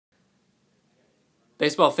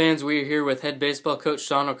Baseball fans, we are here with head baseball coach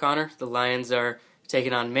Sean O'Connor. The Lions are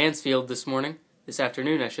taking on Mansfield this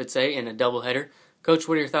afternoon, I should say, in a doubleheader. Coach,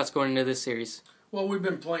 what are your thoughts going into this series? Well, we've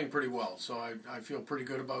been playing pretty well, so I feel pretty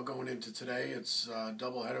good about going into today. It's a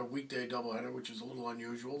doubleheader, weekday doubleheader, which is a little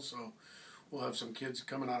unusual, so we'll have some kids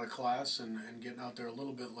coming out of class and getting out there a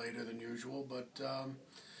little bit later than usual. But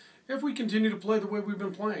if we continue to play the way we've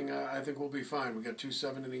been playing, I think we'll be fine. We got two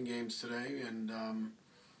 7-inning games today, and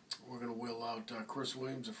we're going to wheel out Chris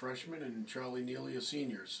Williams, a freshman, and Charlie Neely, a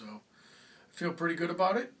senior. So I feel pretty good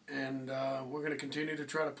about it, and we're going to continue to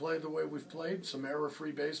try to play the way we've played, some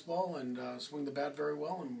error-free baseball, and swing the bat very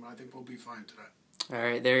well, and I think we'll be fine today. All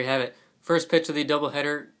right, there you have it. First pitch of the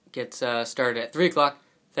doubleheader gets started at 3 o'clock.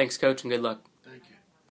 Thanks, Coach, and good luck.